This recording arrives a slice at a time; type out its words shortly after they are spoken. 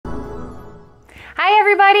Hi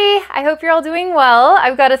everybody, I hope you're all doing well.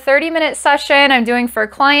 I've got a 30-minute session I'm doing for a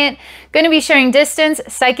client. Going to be sharing distance,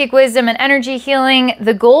 psychic wisdom, and energy healing.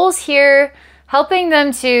 The goals here, helping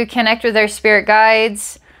them to connect with their spirit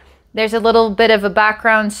guides. There's a little bit of a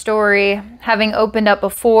background story. Having opened up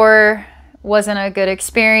before, wasn't a good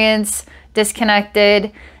experience,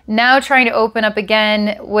 disconnected. Now trying to open up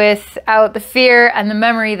again without the fear and the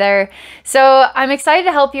memory there. So I'm excited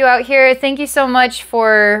to help you out here. Thank you so much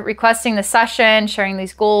for requesting the session, sharing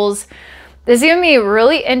these goals. This is going to be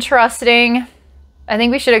really interesting. I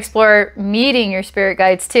think we should explore meeting your spirit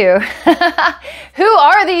guides too. Who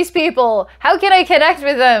are these people? How can I connect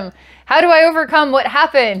with them? How do I overcome what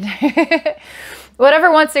happened?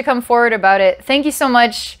 Whatever wants to come forward about it. Thank you so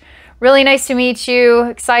much. Really nice to meet you.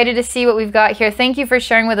 Excited to see what we've got here. Thank you for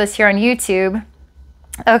sharing with us here on YouTube.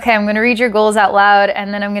 Okay, I'm going to read your goals out loud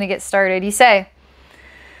and then I'm going to get started. You say,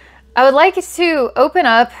 I would like to open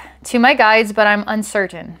up to my guides, but I'm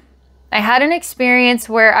uncertain. I had an experience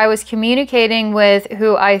where I was communicating with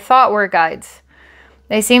who I thought were guides.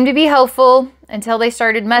 They seemed to be helpful until they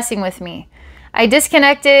started messing with me. I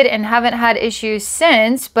disconnected and haven't had issues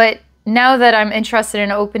since, but now that I'm interested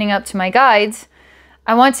in opening up to my guides,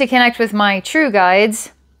 I want to connect with my true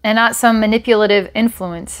guides and not some manipulative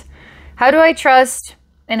influence. How do I trust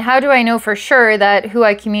and how do I know for sure that who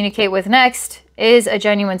I communicate with next is a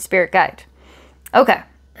genuine spirit guide? Okay.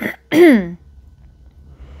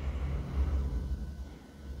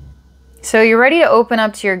 So you're ready to open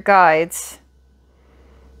up to your guides.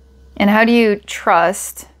 And how do you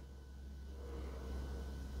trust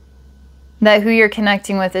that who you're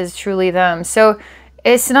connecting with is truly them? So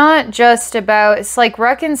it's not just about, it's like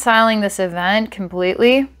reconciling this event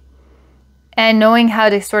completely and knowing how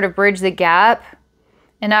to sort of bridge the gap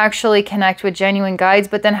and actually connect with genuine guides.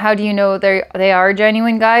 But then how do you know they are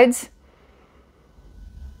genuine guides?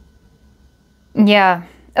 Yeah.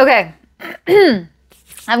 Okay.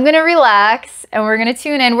 I'm going to relax and we're going to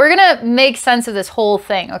tune in. We're going to make sense of this whole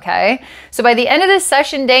thing, okay? So by the end of this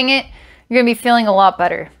session, dang it, you're going to be feeling a lot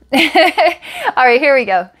better. All right, here we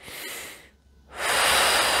go.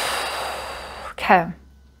 Okay.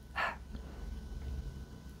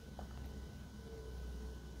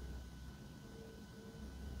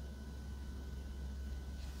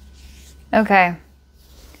 Okay.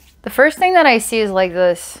 The first thing that I see is like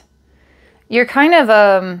this. You're kind of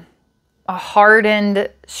a hardened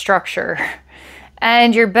structure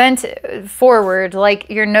and you're bent forward, like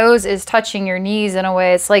your nose is touching your knees in a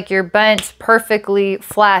way. It's like you're bent perfectly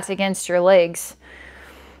flat against your legs.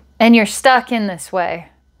 And you're stuck in this way,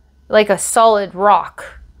 like a solid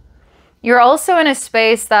rock. You're also in a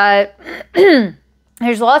space that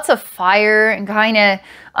there's lots of fire and kind of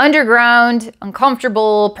underground,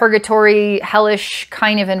 uncomfortable, purgatory, hellish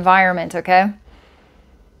kind of environment, okay?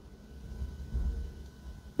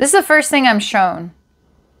 This is the first thing I'm shown.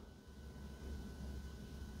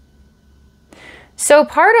 So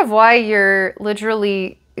part of why you're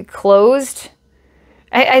literally closed,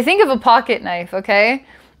 I think of a pocket knife, okay?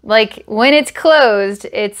 Like when it's closed,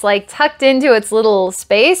 it's like tucked into its little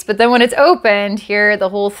space, but then when it's opened here, the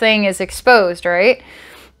whole thing is exposed, right?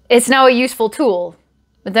 It's now a useful tool,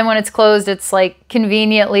 but then when it's closed, it's like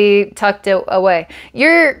conveniently tucked away.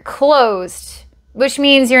 You're closed, which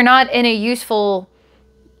means you're not in a useful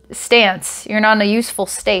stance. You're not in a useful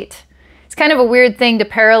state. It's kind of a weird thing to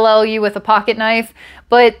parallel you with a pocket knife,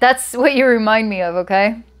 but that's what you remind me of,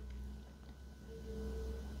 okay?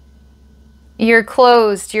 You're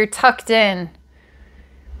closed, you're tucked in.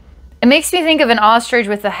 It makes me think of an ostrich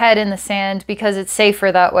with the head in the sand because it's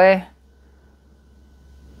safer that way.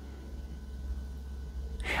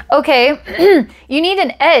 Okay, you need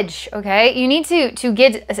an edge, okay? You need to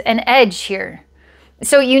get an edge here.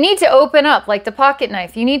 So you need to open up like the pocket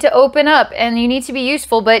knife. You need to open up and you need to be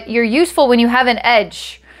useful, but you're useful when you have an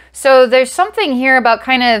edge. So there's something here about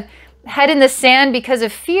kind of head in the sand because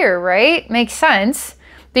of fear, right? Makes sense.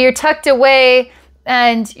 But you're tucked away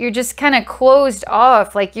and you're just kind of closed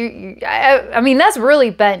off. Like I mean, that's really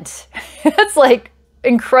bent. That's like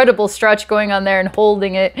incredible stretch going on there and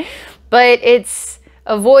holding it. But it's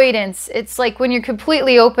avoidance. It's like when you're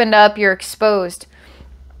completely opened up, you're exposed.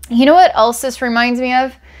 You know what else this reminds me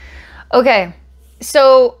of? Okay,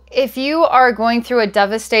 so if you are going through a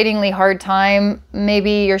devastatingly hard time,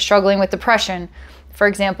 maybe you're struggling with depression, for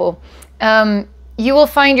example, you will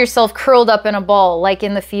find yourself curled up in a ball, like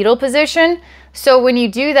in the fetal position. So when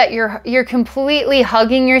you do that, you're completely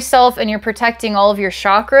hugging yourself and you're protecting all of your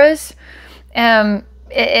chakras,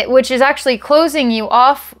 which is actually closing you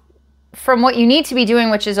off from what you need to be doing,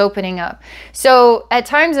 which is opening up. So at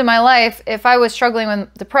times in my life, if I was struggling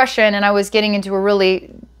with depression and I was getting into a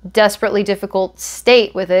really desperately difficult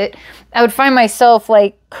state with it, I would find myself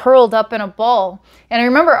like curled up in a ball. And I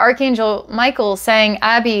remember Archangel Michael saying,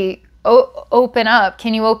 Abbey, open up.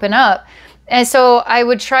 Can you open up? And so I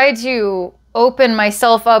would try to open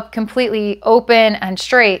myself up completely open and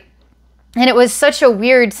straight. And it was such a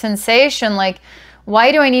weird sensation. Like,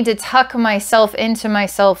 why do I need to tuck myself into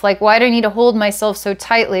myself? Like, why do I need to hold myself so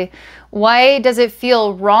tightly? Why does it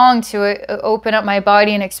feel wrong to open up my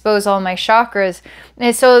body and expose all my chakras?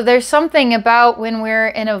 And so there's something about when we're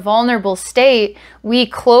in a vulnerable state, we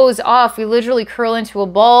close off, we literally curl into a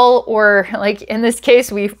ball, or like in this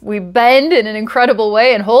case, we bend in an incredible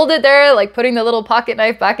way and hold it there, like putting the little pocket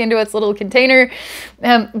knife back into its little container.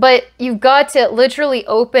 But you've got to literally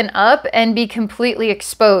open up and be completely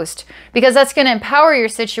exposed, because that's going to empower your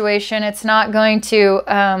situation. It's not going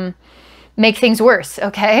to make things worse,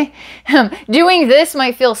 okay? Doing this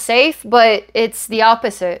might feel safe, but it's the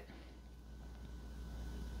opposite.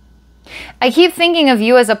 I keep thinking of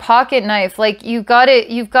you as a pocket knife. Like, you've got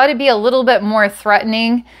to be a little bit more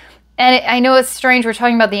threatening. And I know it's strange, we're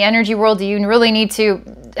talking about the energy world. Do you really need to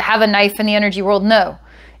have a knife in the energy world? No.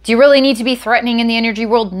 Do you really need to be threatening in the energy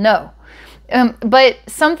world? No. But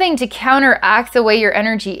something to counteract the way your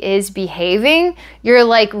energy is behaving, you're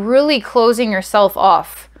like really closing yourself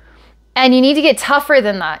off. And you need to get tougher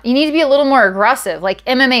than that. You need to be a little more aggressive, like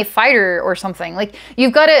MMA fighter or something. Like,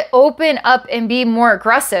 you've got to open up and be more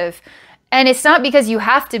aggressive. And it's not because you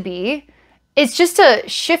have to be. It's just to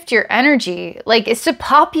shift your energy. Like, it's to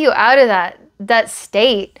pop you out of that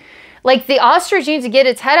state. Like, the ostrich needs to get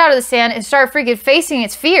its head out of the sand and start freaking facing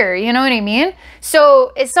its fear. You know what I mean?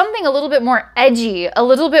 So it's something a little bit more edgy, a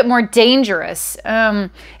little bit more dangerous.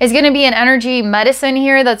 It's going to be an energy medicine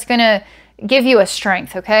here that's going to give you a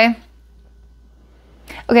strength, okay?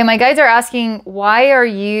 Okay, my guides are asking, why are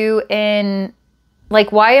you in,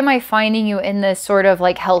 like, why am I finding you in this sort of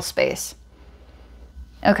like hell space?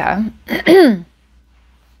 Okay.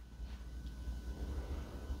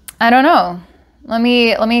 I don't know. Let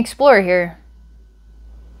me explore here.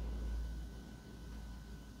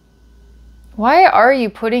 Why are you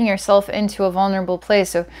putting yourself into a vulnerable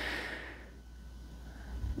place? So,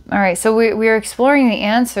 all right, so we're exploring the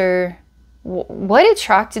answer. What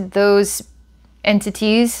attracted those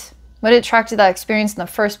entities? What attracted that experience in the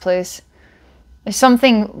first place? There's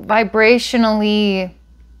something vibrationally,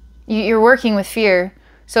 you're working with fear.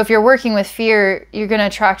 So if you're working with fear, you're going to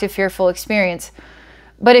attract a fearful experience.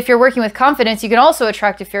 But if you're working with confidence, you can also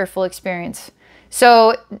attract a fearful experience.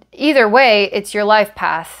 So either way, it's your life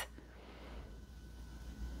path.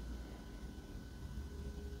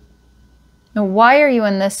 Now, why are you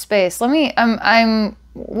in this space? I'm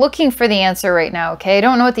looking for the answer right now, okay? I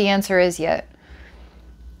don't know what the answer is yet.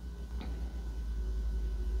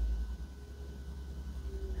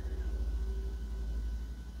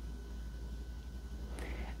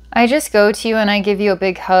 I just go to you and I give you a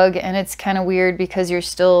big hug, and it's kind of weird because you're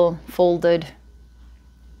still folded.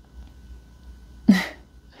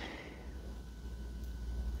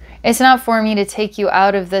 It's not for me to take you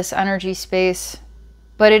out of this energy space,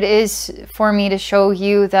 but it is for me to show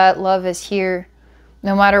you that love is here.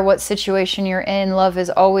 No matter what situation you're in, love is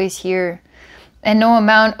always here. And no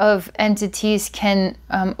amount of entities can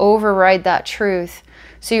override that truth.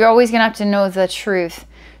 So you're always going to have to know the truth.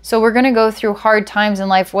 So we're going to go through hard times in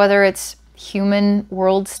life, whether it's human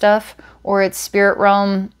world stuff or it's spirit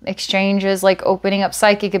realm exchanges, like opening up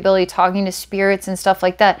psychic ability, talking to spirits and stuff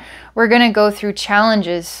like that. We're going to go through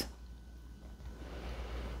challenges.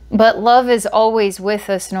 But love is always with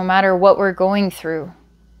us no matter what we're going through.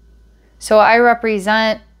 So I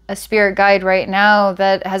represent a spirit guide right now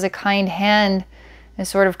that has a kind hand and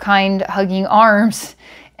sort of kind hugging arms.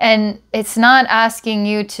 And it's not asking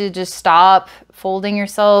you to just stop folding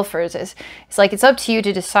yourself, or it's like it's up to you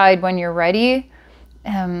to decide when you're ready.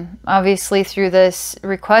 Obviously through this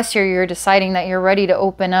request here, you're deciding that you're ready to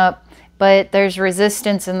open up, but there's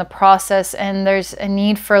resistance in the process, and there's a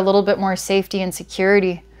need for a little bit more safety and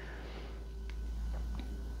security.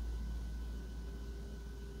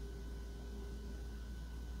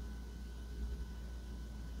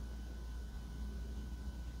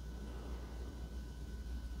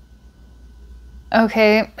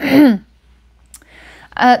 Okay.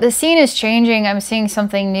 The scene is changing. I'm seeing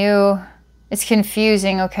something new. It's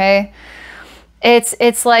confusing, okay?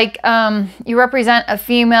 It's like you represent a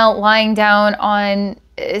female lying down on,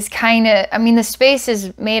 is kind of, I mean, the space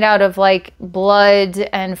is made out of like blood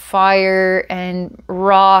and fire and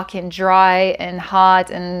rock and dry and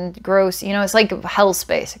hot and gross. You know, it's like hell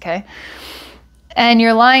space, okay? And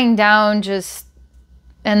you're lying down just,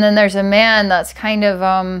 and then there's a man that's kind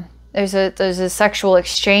of, there's a sexual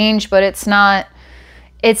exchange, but it's not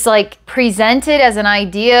it's like presented as an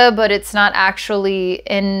idea, but it's not actually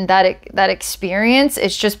in that experience.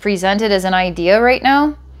 It's just presented as an idea right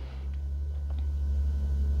now.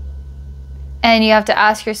 And you have to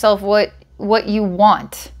ask yourself what you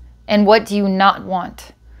want and what do you not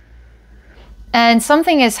want. And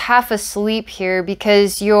something is half asleep here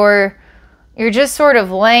because you're just sort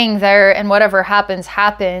of laying there and whatever happens,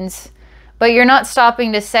 happens. But you're not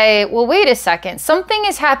stopping to say, well, wait a second, something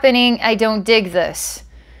is happening. I don't dig this.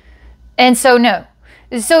 And so no.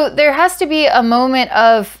 So there has to be a moment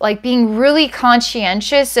of like being really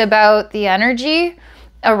conscientious about the energy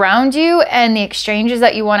around you and the exchanges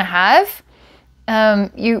that you want to have.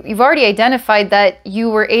 You've already identified that you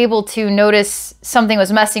were able to notice something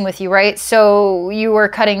was messing with you, right? So you were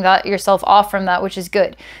cutting yourself off from that, which is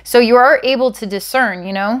good. So you are able to discern,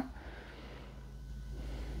 you know?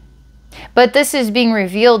 But this is being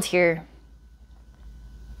revealed here.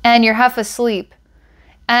 And you're half asleep.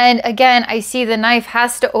 And again, I see the knife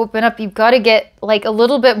has to open up. You've got to get like a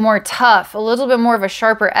little bit more tough, a little bit more of a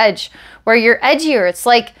sharper edge where you're edgier. It's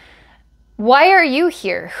like, why are you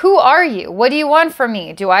here? Who are you? What do you want from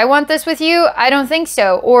me? Do I want this with you? I don't think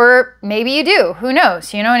so. Or maybe you do. Who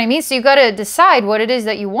knows? You know what I mean? So you've got to decide what it is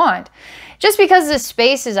that you want. Just because this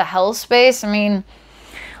space is a hell space, I mean,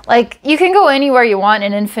 like you can go anywhere you want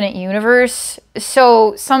in an infinite universe.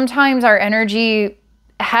 So sometimes our energy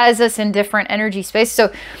has us in different energy space.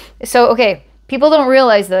 So okay, people don't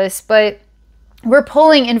realize this, but we're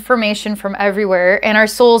pulling information from everywhere, and our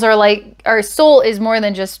souls are like, our soul is more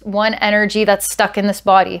than just one energy that's stuck in this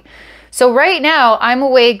body. So right now I'm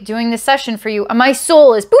awake doing this session for you, and my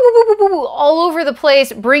soul is boo, boo, boo, boo, boo, all over the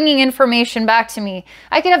place, bringing information back to me.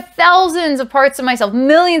 I could have thousands of parts of myself,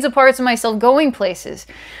 millions of parts of myself going places.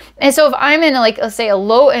 And so if I'm in like, let's say a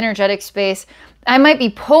low energetic space, I might be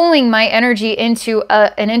pulling my energy into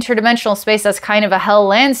an interdimensional space that's kind of a hell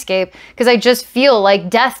landscape because I just feel like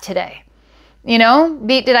death today. You know,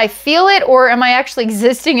 did I feel it, or am I actually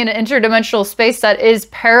existing in an interdimensional space that is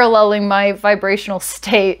paralleling my vibrational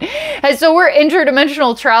state? And so we're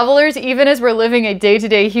interdimensional travelers even as we're living a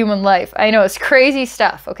day-to-day human life. I know it's crazy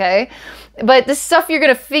stuff, okay? But this stuff you're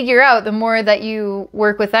going to figure out the more that you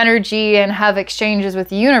work with energy and have exchanges with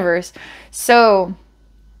the universe. So,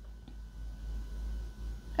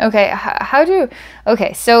 okay,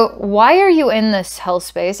 okay, so why are you in this hell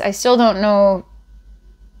space? I still don't know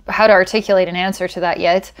how to articulate an answer to that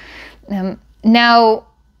yet. Now,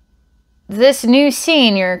 this new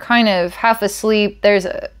scene, you're kind of half asleep. There's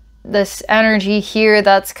this energy here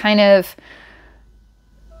that's kind of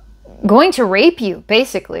going to rape you,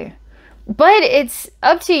 basically. But it's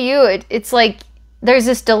up to you. It's like there's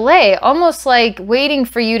this delay, almost like waiting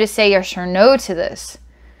for you to say yes or no to this.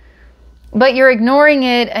 But you're ignoring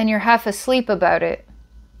it and you're half asleep about it.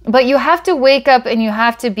 But you have to wake up and you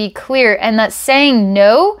have to be clear. And that saying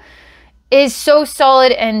no is so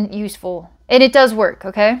solid and useful. And it does work,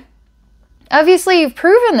 okay? Obviously, you've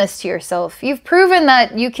proven this to yourself. You've proven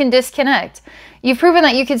that you can disconnect. You've proven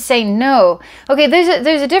that you can say no. Okay,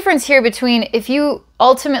 there's a difference here between if you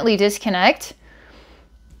ultimately disconnect,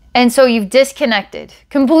 and so you've disconnected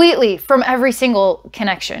completely from every single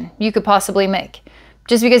connection you could possibly make.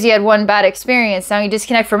 Just because you had one bad experience, now you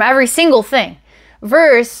disconnect from every single thing.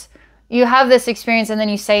 Versus you have this experience and then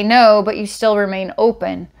you say no, but you still remain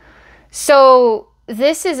open. So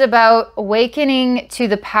this is about awakening to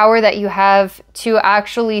the power that you have to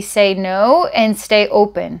actually say no and stay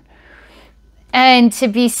open. And to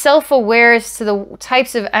be self-aware as to the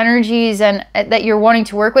types of energies and that you're wanting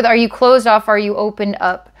to work with. Are you closed off? Are you opened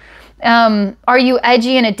up? Are you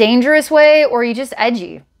edgy in a dangerous way, or are you just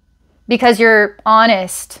edgy? Because you're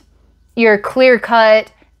honest, you're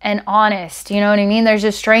clear-cut, and honest, you know what I mean? There's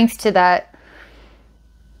a strength to that.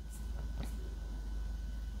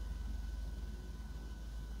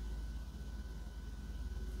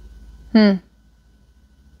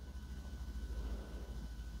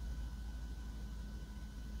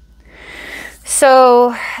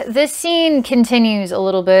 So this scene continues a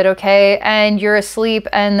little bit, okay? And you're asleep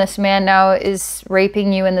and this man now is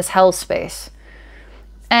raping you in this hell space.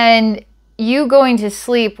 And you going to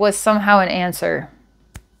sleep was somehow an answer.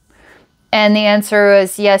 And the answer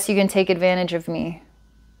was, yes, you can take advantage of me.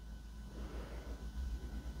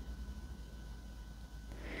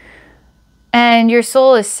 And your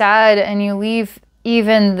soul is sad and you leave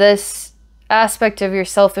even this aspect of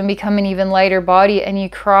yourself and become an even lighter body, and you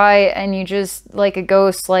cry and you just like a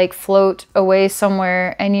ghost like float away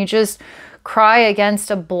somewhere and you just cry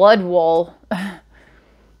against a blood wall.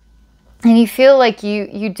 And you feel like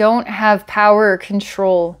you don't have power or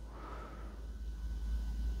control.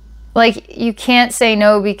 Like you can't say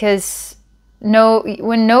no because no,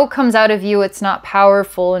 when no comes out of you, it's not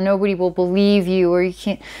powerful and nobody will believe you, or you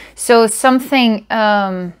can't. So something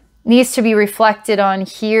needs to be reflected on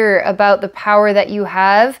here about the power that you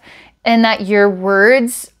have, and that your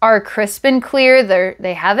words are crisp and clear.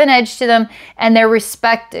 They have an edge to them, and they're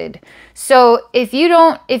respected. So if you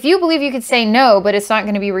believe you could say no, but it's not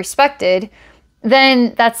going to be respected,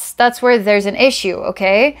 then that's where there's an issue,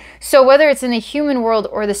 okay? So whether it's in the human world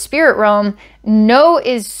or the spirit realm, no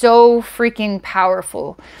is so freaking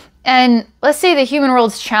powerful. And let's say the human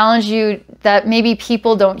world's challenged you, that maybe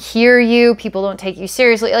people don't hear you, people don't take you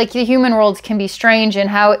seriously. Like, the human world can be strange in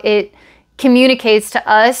how it communicates to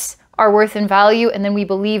us our worth and value, and then we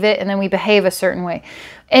believe it, and then we behave a certain way.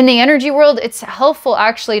 In the energy world, it's helpful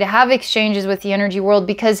actually to have exchanges with the energy world,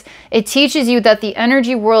 because it teaches you that the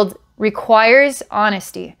energy world requires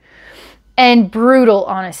honesty, and brutal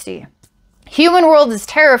honesty. Human world is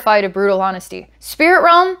terrified of brutal honesty. Spirit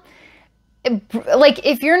realm, like,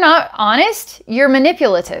 if you're not honest, you're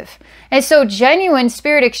manipulative. And so genuine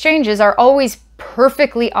spirit exchanges are always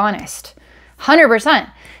perfectly honest,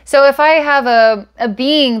 100%. So if I have a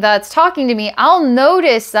being that's talking to me, I'll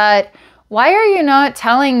notice that, why are you not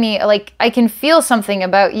telling me, like, I can feel something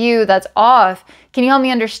about you that's off. Can you help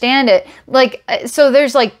me understand it? Like, so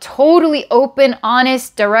there's like totally open,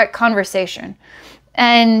 honest, direct conversation.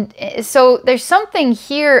 And so there's something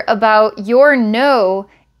here about your no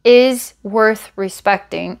is worth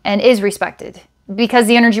respecting and is respected, because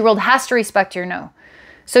the energy world has to respect your no.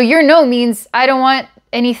 So your no means, I don't want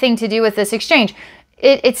anything to do with this exchange.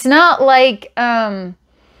 It's not like,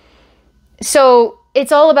 so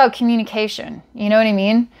it's all about communication. You know what I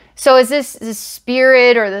mean? So is this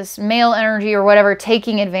spirit or this male energy or whatever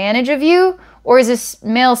taking advantage of you? Or is this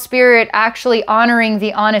male spirit actually honoring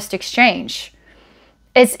the honest exchange?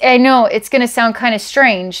 I know it's going to sound kind of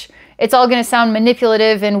strange. It's all going to sound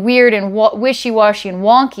manipulative and weird and wishy-washy and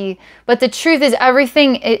wonky. But the truth is,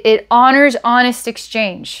 everything, it honors honest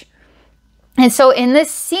exchange. And so in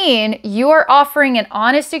this scene, you are offering an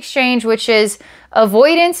honest exchange, which is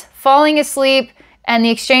avoidance, falling asleep, and the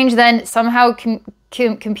exchange then somehow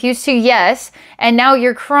computes to yes. And now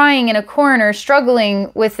you're crying in a corner,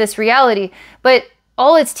 struggling with this reality. But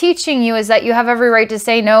all it's teaching you is that you have every right to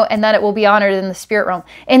say no, and that it will be honored in the spirit realm.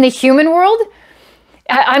 In the human world,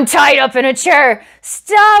 I'm tied up in a chair.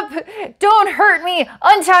 Stop. Don't hurt me.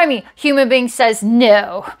 Untie me. Human being says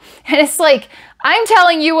no. And it's like, I'm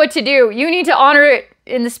telling you what to do. You need to honor it.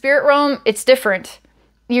 In the spirit realm, it's different.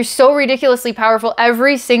 You're so ridiculously powerful.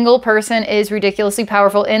 Every single person is ridiculously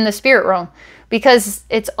powerful in the spirit realm, because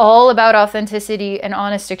it's all about authenticity and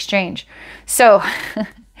honest exchange. So,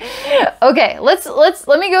 okay,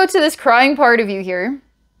 let me go to this crying part of you here.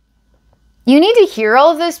 You need to hear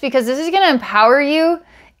all of this, because this is going to empower you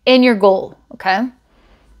in your goal, okay?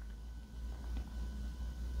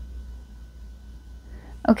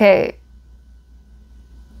 Okay.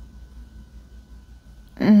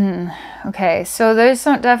 Okay, so there's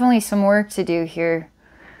definitely some work to do here.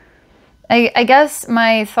 I guess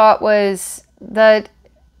my thought was that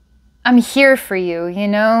I'm here for you, you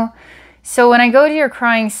know? So when I go to your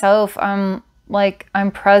crying self, I'm like,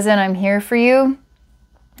 I'm present, I'm here for you.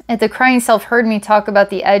 And the crying self heard me talk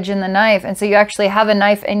about the edge and the knife. And so you actually have a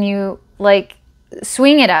knife and you like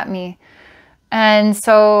swing it at me. And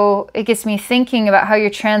so it gets me thinking about how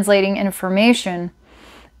you're translating information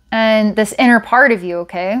and this inner part of you,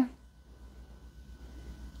 okay?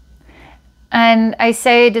 And I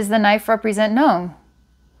say, does the knife represent no?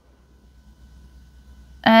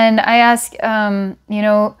 And I ask, you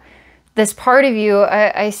know, this part of you,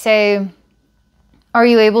 I say, are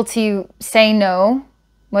you able to say no?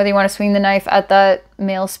 Whether you want to swing the knife at that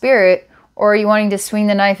male spirit, or are you wanting to swing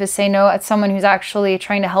the knife and say no at someone who's actually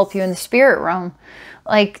trying to help you in the spirit realm?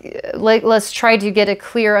 Like let's try to get a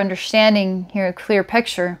clear understanding here, a clear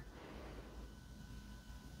picture.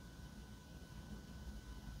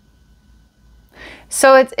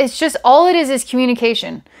 So it's just, all it is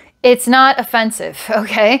communication. It's not offensive,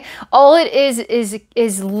 okay? All it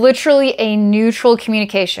is literally a neutral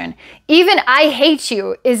communication. Even I hate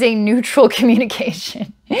you is a neutral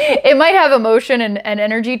communication. It might have emotion and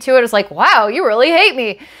energy to it. It's like, wow, you really hate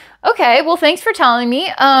me. Okay, well, thanks for telling me.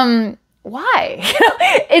 Why?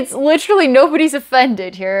 It's literally, nobody's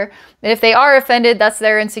offended here. And if they are offended, that's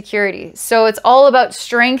their insecurity. So it's all about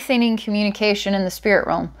strengthening communication in the spirit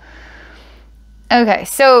realm. Okay,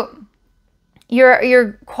 so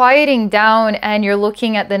you're quieting down and you're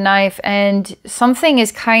looking at the knife, and something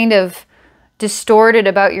is kind of distorted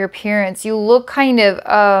about your appearance. You look kind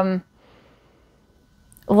of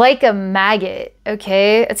like a maggot,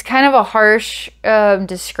 okay? It's kind of a harsh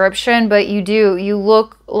description, but you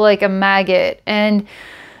look like a maggot, and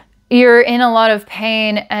you're in a lot of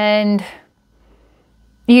pain, and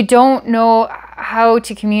you don't know how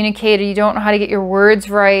to communicate, or you don't know how to get your words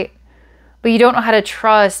right, but you don't know how to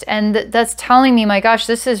trust. And that's telling me, my gosh,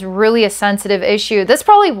 this is really a sensitive issue. That's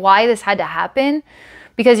probably why this had to happen,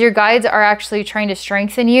 because your guides are actually trying to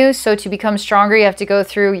strengthen you. So to become stronger, you have to go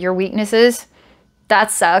through your weaknesses. That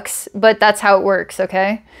sucks, but that's how it works,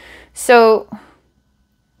 okay? So,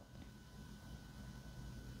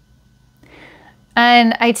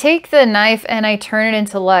 and I take the knife and I turn it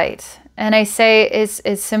into light. And I say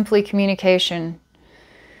it's simply communication.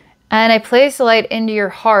 And I place the light into your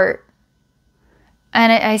heart.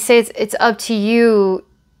 And I say it's up to you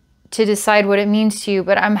to decide what it means to you,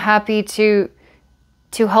 but I'm happy to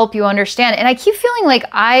help you understand. And I keep feeling like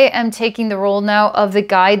I am taking the role now of the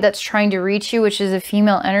guide that's trying to reach you, which is a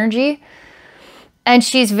female energy. And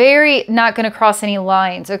she's very not going to cross any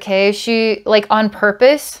lines, okay? She, like, on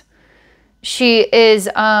purpose, she is,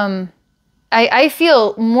 I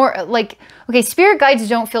feel more like, okay, spirit guides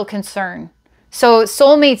don't feel concern. So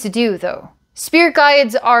soulmates do, though. Spirit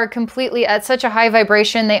guides are completely at such a high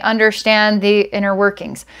vibration, they understand the inner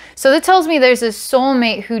workings. So that tells me there's a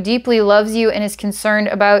soulmate who deeply loves you and is concerned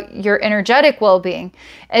about your energetic well-being,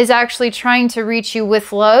 is actually trying to reach you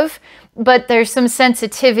with love, but there's some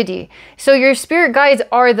sensitivity. So your spirit guides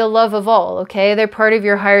are the love of all, okay? They're part of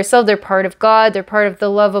your higher self, they're part of God, they're part of the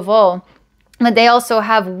love of all. But they also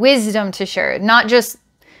have wisdom to share, not just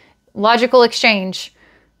logical exchange,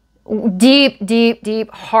 deep, deep,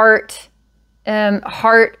 deep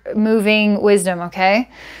heart-moving wisdom,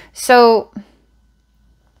 okay? So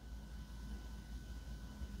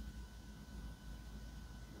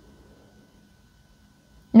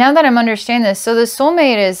now that I'm understanding this, so the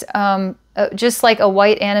soulmate is just like a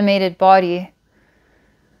white animated body.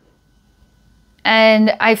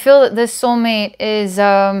 And I feel that this soulmate is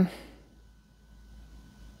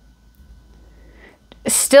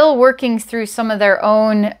still working through some of their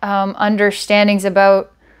own understandings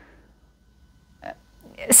about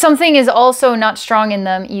something is also not strong in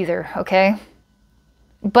them either, okay?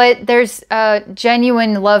 But there's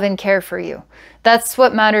genuine love and care for you. That's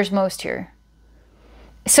what matters most here.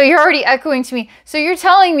 So you're already echoing to me. So you're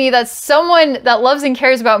telling me that someone that loves and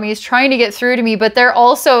cares about me is trying to get through to me, but they're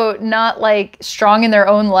also not, like, strong in their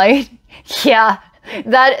own light? Yeah,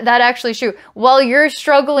 that actually is true. While you're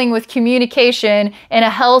struggling with communication in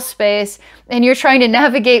a hell space, and you're trying to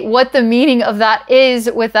navigate what the meaning of that is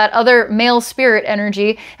with that other male spirit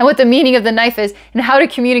energy, and what the meaning of the knife is, and how to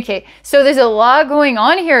communicate. So there's a lot going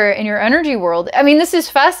on here in your energy world. I mean, this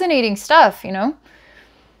is fascinating stuff, you know?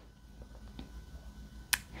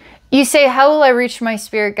 You say, how will I reach my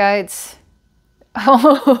spirit guides?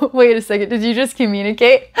 Oh, wait a second. Did you just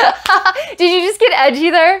communicate? Did you just get edgy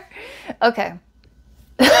there? Okay.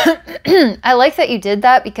 I like that you did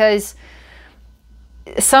that, because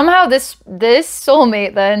somehow this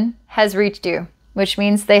soulmate then has reached you, which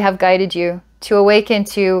means they have guided you to awaken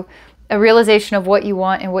to a realization of what you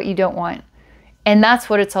want and what you don't want. And that's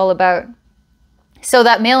what it's all about. So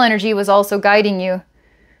that male energy was also guiding you.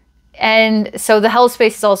 And so the hell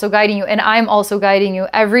space is also guiding you, and I'm also guiding you.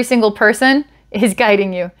 Every single person is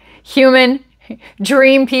guiding you. Human,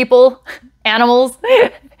 dream people, animals,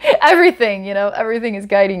 everything, you know, everything is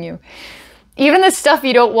guiding you. Even the stuff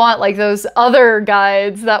you don't want, like those other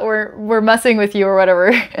guides that were messing with you or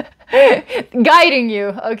whatever, guiding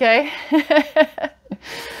you, okay?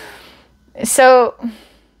 So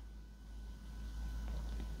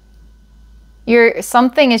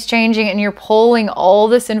something is changing, and you're pulling all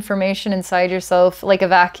this information inside yourself like a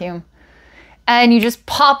vacuum. And you just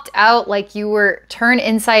popped out, like you were turned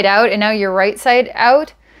inside out, and now you're right side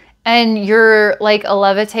out. And you're like a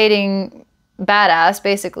levitating badass,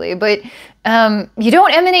 basically. But you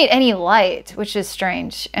don't emanate any light, which is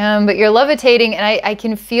strange. But you're levitating, and I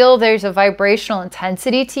can feel there's a vibrational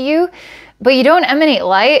intensity to you. But you don't emanate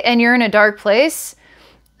light, and you're in a dark place.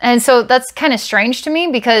 And so that's kind of strange to me,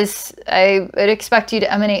 because I would expect you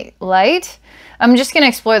to emanate light. I'm just going to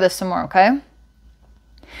explore this some more, okay?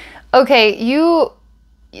 Okay, you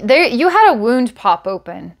had a wound pop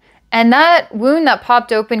open. And that wound that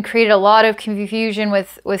popped open created a lot of confusion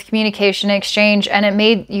with communication exchange, and it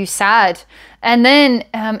made you sad. And then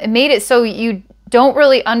it made it so you don't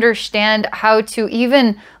really understand how to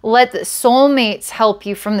even let the soulmates help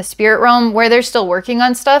you from the spirit realm, where they're still working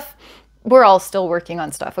on stuff. We're all still working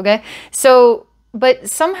on stuff, okay? So, but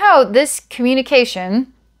somehow this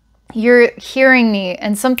communication, you're hearing me,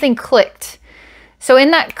 and something clicked. So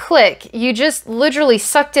in that click, you just literally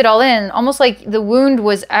sucked it all in, almost like the wound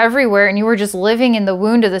was everywhere and you were just living in the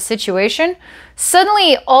wound of the situation.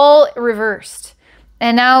 Suddenly all reversed.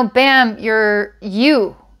 And now, bam, you're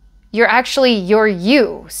you. You're actually your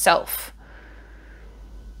you self.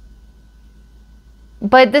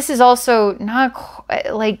 But this is also not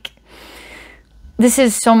like, this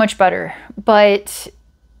is so much better. But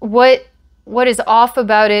what is off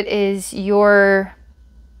about it is your,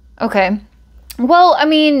 okay. Well, I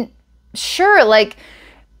mean, sure, like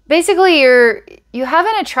basically you have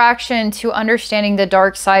an attraction to understanding the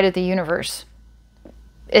dark side of the universe.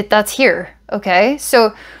 That's here, okay?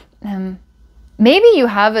 So maybe you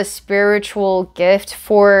have a spiritual gift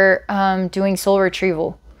for doing soul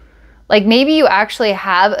retrieval. Like maybe you actually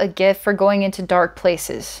have a gift for going into dark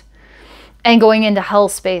places and going into hell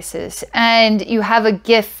spaces. And you have a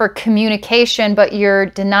gift for communication, but you're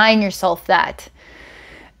denying yourself that.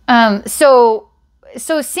 So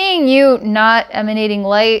seeing you not emanating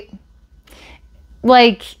light,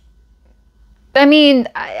 like, I mean,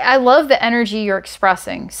 I love the energy you're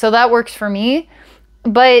expressing. So that works for me.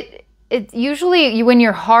 But it usually, when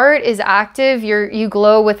your heart is active, you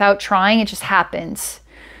glow without trying. It just happens.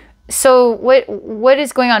 So what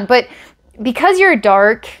is going on? But because you're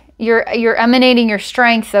dark, you're emanating your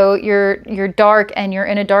strength, though you're dark and you're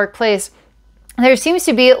in a dark place. There seems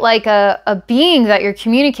to be like a being that you're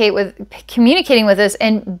communicating with this,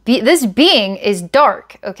 and this being is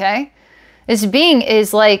dark, okay? This being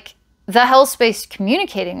is like the hell space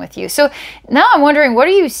communicating with you. So now I'm wondering, what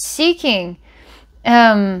are you seeking?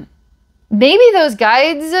 Maybe those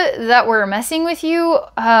guides that were messing with you,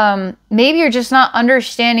 maybe you're just not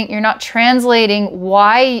understanding, you're not translating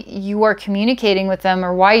why you are communicating with them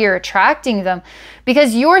or why you're attracting them,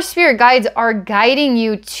 because your spirit guides are guiding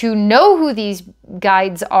you to know who these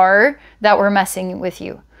guides are that were messing with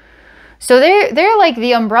you. So they're like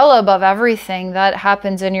the umbrella above everything that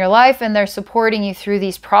happens in your life, and they're supporting you through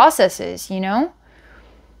these processes, you know?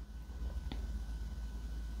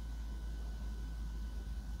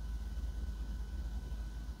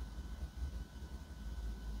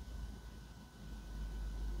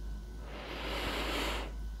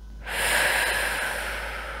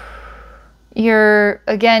 You're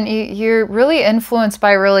really influenced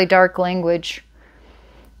by really dark language.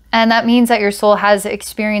 And that means that your soul has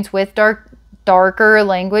experience with darker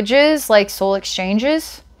languages, like soul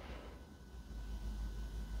exchanges.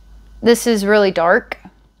 This is really dark.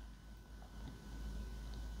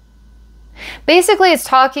 Basically, it's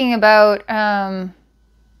talking about,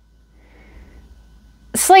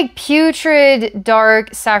 it's like putrid,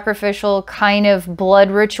 dark, sacrificial kind of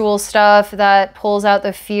blood ritual stuff that pulls out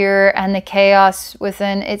the fear and the chaos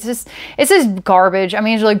within. It's just garbage. I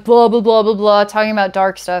mean, it's like blah, blah, blah, blah, blah, talking about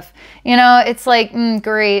dark stuff. You know, it's like,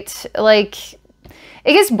 great. Like,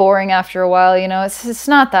 it gets boring after a while, you know. It's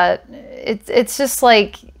not that. It's just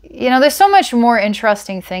like, you know, there's so much more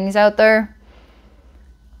interesting things out there.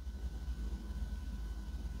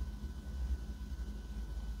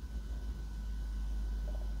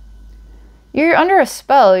 You're under a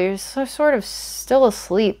spell. You're sort of still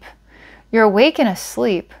asleep. You're awake and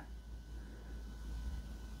asleep.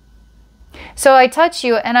 So I touch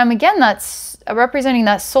you, and I'm again that's representing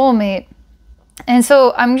that soulmate. And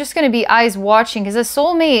so I'm just going to be eyes watching, because a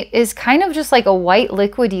soulmate is kind of just like a white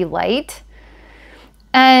liquidy light.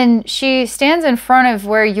 And she stands in front of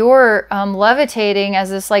where you're levitating as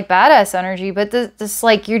this like badass energy, but this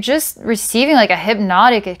like you're just receiving like a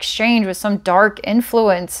hypnotic exchange with some dark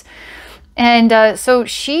influence. And so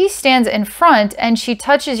she stands in front and she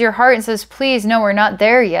touches your heart and says, please, no, we're not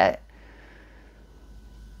there yet.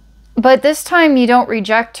 But this time you don't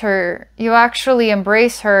reject her. You actually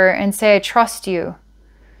embrace her and say, I trust you.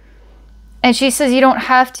 And she says, you don't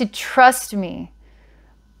have to trust me.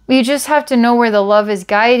 You just have to know where the love is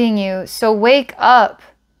guiding you. So wake up.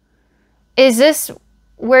 Is this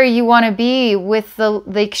where you want to be with the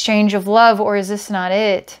exchange of love, or is this not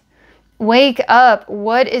it? Wake up.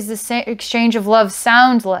 What is the exchange of love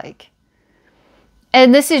sound like?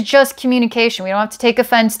 And this is just communication. We don't have to take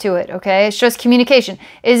offense to it, okay? It's just communication.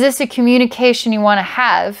 Is this a communication you want to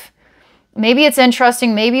have? Maybe it's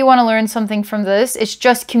interesting. Maybe you want to learn something from this. It's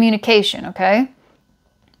just communication, okay?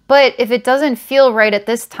 But if it doesn't feel right at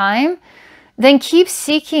this time, then keep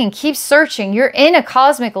seeking, keep searching. You're in a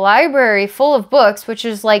cosmic library full of books, which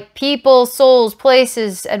is like people, souls,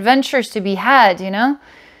 places, adventures to be had, you know?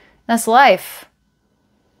 That's life.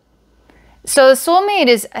 So the soulmate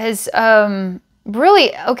is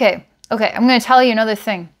really, okay, I'm going to tell you another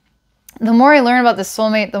thing. The more I learn about the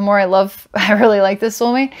soulmate, the more I really like this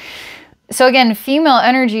soulmate. So again, female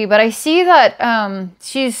energy, but I see that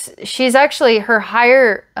she's actually, her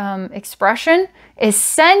higher expression is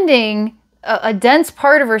sending a dense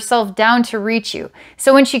part of herself down to reach you.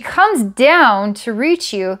 So when she comes down to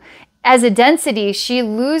reach you as a density, she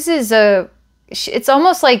loses it's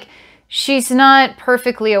almost like she's not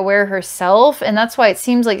perfectly aware herself. And that's why it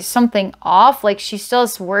seems like something off, like she still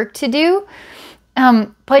has work to do.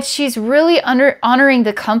 But she's really honoring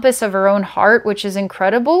the compass of her own heart, which is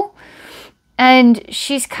incredible. And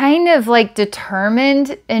she's kind of like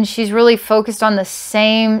determined, and she's really focused on the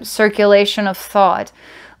same circulation of thought.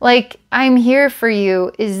 Like, I'm here for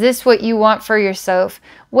you. Is this what you want for yourself?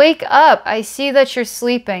 Wake up. I see that you're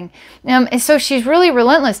sleeping. And so she's really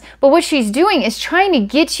relentless. But what she's doing is trying to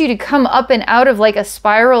get you to come up and out of like a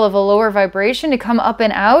spiral of a lower vibration, to come up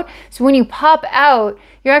and out. So when you pop out,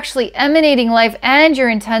 you're actually emanating life and your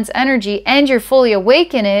intense energy, and you're fully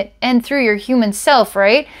awake in it and through your human self,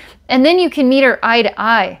 right? And then you can meet her eye to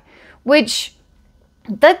eye, which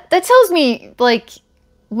that tells me like,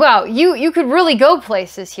 wow, you could really go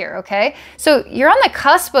places here, okay? So you're on the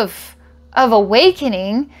cusp of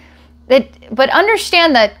awakening, but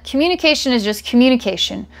understand that communication is just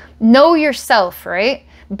communication. Know yourself, right?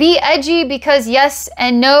 Be edgy, because yes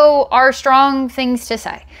and no are strong things to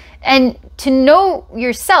say. And to know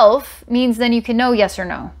yourself means then you can know yes or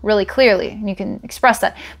no really clearly, and you can express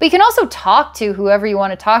that. But you can also talk to whoever you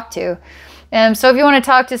want to talk to. So if you want to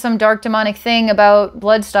talk to some dark demonic thing about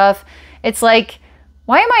blood stuff, it's like,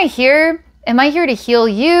 why am I here? Am I here to heal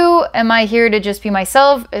you? Am I here to just be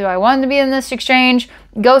myself? Do I want to be in this exchange?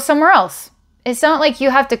 Go somewhere else. It's not like you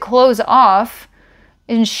have to close off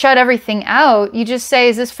and shut everything out. You just say,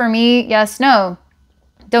 is this for me? Yes, no.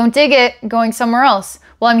 Don't dig it, going somewhere else.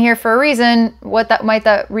 Well, I'm here for a reason. What might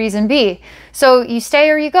that reason be? So you stay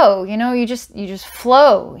or you go, you know, you just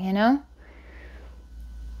flow, you know?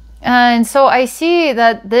 And so I see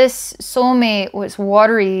that this soulmate was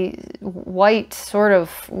watery, white, sort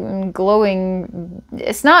of glowing.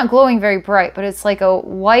 It's not glowing very bright, but it's like a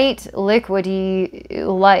white, liquidy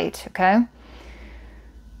light, okay?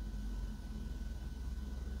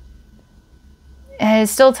 And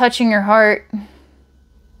it's still touching your heart,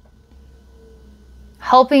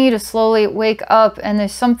 helping you to slowly wake up. And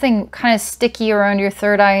there's something kind of sticky around your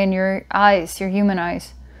third eye and your eyes, your human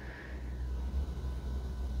eyes.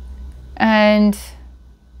 And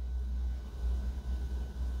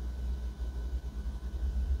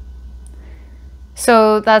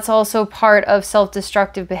so that's also part of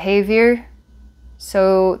self-destructive behavior.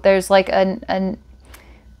 So there's like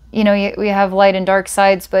you know, we have light and dark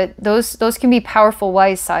sides, but those can be powerful,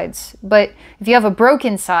 wise sides. But if you have a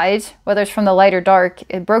broken side, whether it's from the light or dark,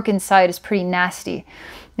 a broken side is pretty nasty.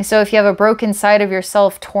 And so if you have a broken side of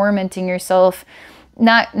yourself, tormenting yourself,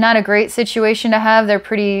 not a great situation to have. They're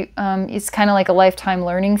pretty, it's kind of like a lifetime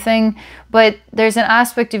learning thing. But there's an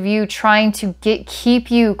aspect of you trying to keep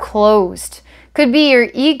you closed. Could be your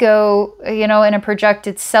ego, you know, in a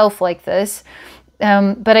projected self like this.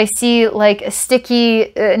 But I see like a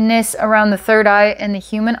stickiness around the third eye and the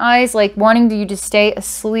human eyes, like wanting you to stay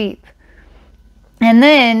asleep. And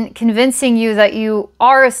then convincing you that you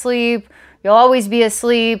are asleep, you'll always be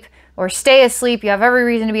asleep, or stay asleep. You have every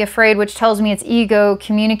reason to be afraid, which tells me it's ego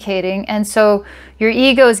communicating. And so your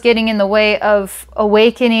ego is getting in the way of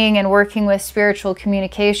awakening and working with spiritual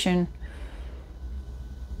communication.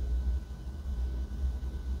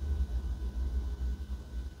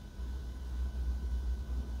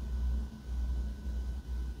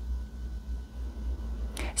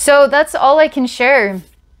 So that's all I can share.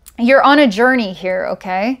 You're on a journey here,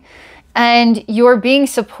 okay? And you're being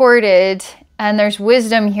supported, and there's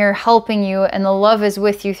wisdom here helping you, and the love is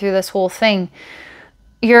with you through this whole thing.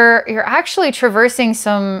 You're actually traversing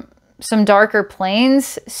some darker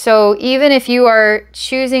planes. So even if you are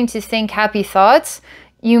choosing to think happy thoughts,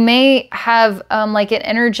 you may have like an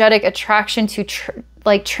energetic attraction to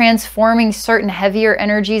like transforming certain heavier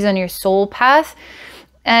energies on your soul path.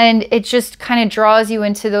 And it just kind of draws you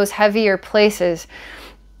into those heavier places.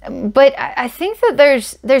 But I think that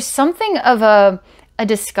there's something of a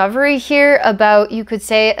discovery here about, you could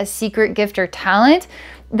say, a secret gift or talent,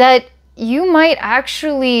 that you might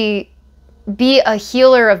actually be a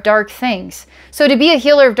healer of dark things. So to be a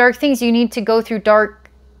healer of dark things, you need to go through dark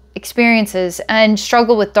experiences and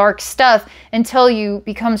struggle with dark stuff until you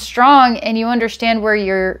become strong and you understand where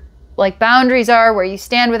your like boundaries are, where you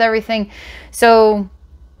stand with everything. So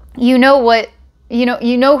you know what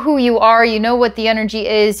You know who you are, you know what the energy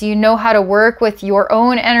is, you know how to work with your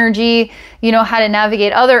own energy, you know how to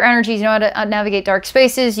navigate other energies, you know how to navigate dark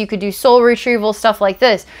spaces, you could do soul retrieval, stuff like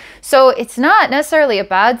this. So it's not necessarily a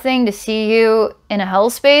bad thing to see you in a hell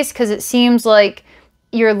space, because it seems like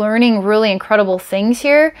you're learning really incredible things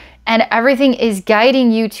here, and everything is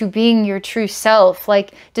guiding you to being your true self,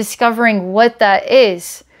 like discovering what that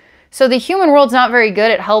is. So the human world's not very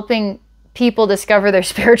good at helping people discover their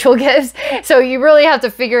spiritual gifts. So you really have to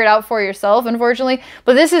figure it out for yourself, unfortunately.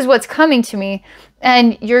 But this is what's coming to me.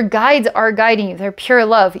 And your guides are guiding you. They're pure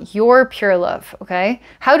love. You're pure love, okay?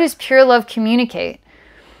 How does pure love communicate?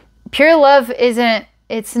 Pure love isn't,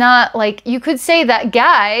 it's not like, you could say that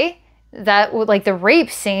guy, that like the rape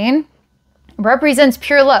scene, represents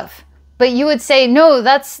pure love. But you would say, no,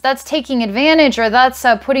 that's taking advantage, or that's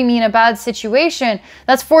putting me in a bad situation.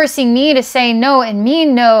 That's forcing me to say no and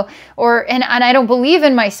mean no, and I don't believe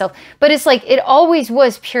in myself. But it's like, it always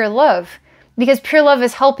was pure love, because pure love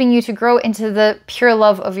is helping you to grow into the pure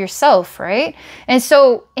love of yourself, right? And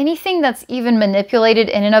so anything that's even manipulated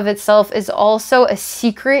in and of itself is also a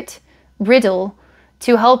secret riddle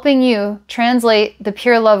to helping you translate the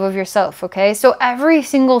pure love of yourself, okay? So every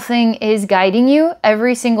single thing is guiding you.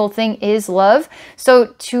 Every single thing is love. So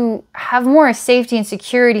to have more safety and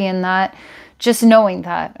security in that, just knowing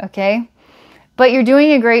that, okay? But you're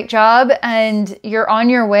doing a great job and you're on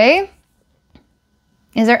your way.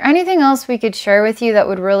 Is there anything else we could share with you that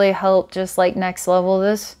would really help just like next level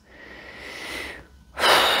this?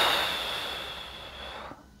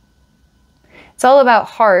 It's all about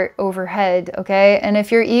heart over head, okay? And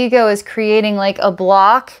if your ego is creating like a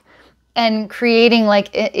block and creating like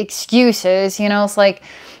excuses, you know, it's like,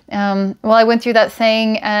 well, I went through that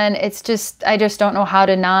thing and it's just, I just don't know how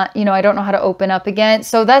to not, you know, I don't know how to open up again.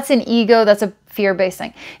 So that's an ego, that's a fear-based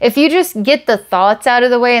thing. If you just get the thoughts out of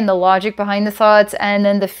the way and the logic behind the thoughts, and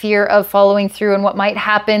then the fear of following through and what might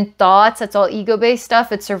happen, thoughts, that's all ego-based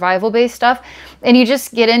stuff, it's survival-based stuff, and you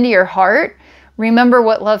just get into your heart. Remember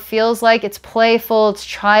what love feels like. It's playful, it's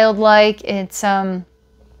childlike, it's you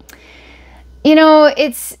know,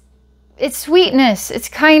 it's sweetness, it's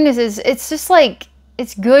kindness, it's just like,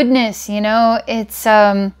 it's goodness, you know, it's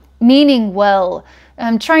meaning well,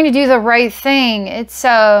 trying to do the right thing, it's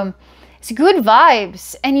good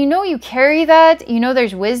vibes, and you know you carry that, you know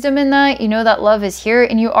there's wisdom in that, you know that love is here,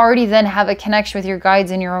 and you already then have a connection with your guides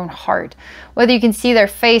in your own heart. Whether you can see their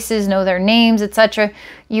faces, know their names, etc.,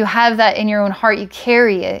 you have that in your own heart, you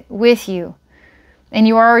carry it with you, and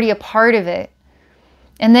you are already a part of it.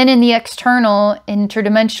 And then in the external,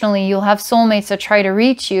 interdimensionally, you'll have soulmates that try to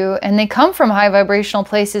reach you, and they come from high vibrational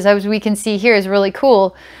places, as we can see here is really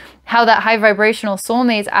cool. How that high vibrational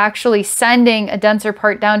soulmate is actually sending a denser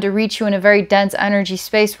part down to reach you in a very dense energy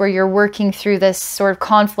space where you're working through this sort of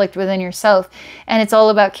conflict within yourself. And it's all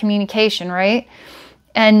about communication, right?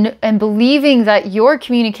 And believing that your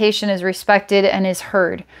communication is respected and is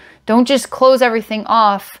heard. Don't just close everything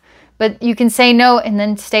off, but you can say no and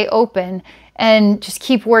then stay open and just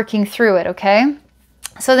keep working through it, okay?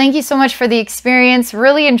 So thank you so much for the experience.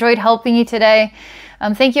 Really enjoyed helping you today.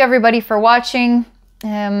 Thank you everybody for watching.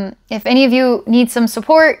 If any of you need some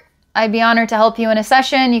support, I'd be honored to help you in a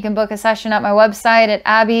session. You can book a session at my website at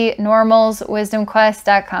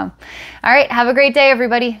abbeynormalswisdomquest.com. All right, have a great day,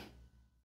 everybody.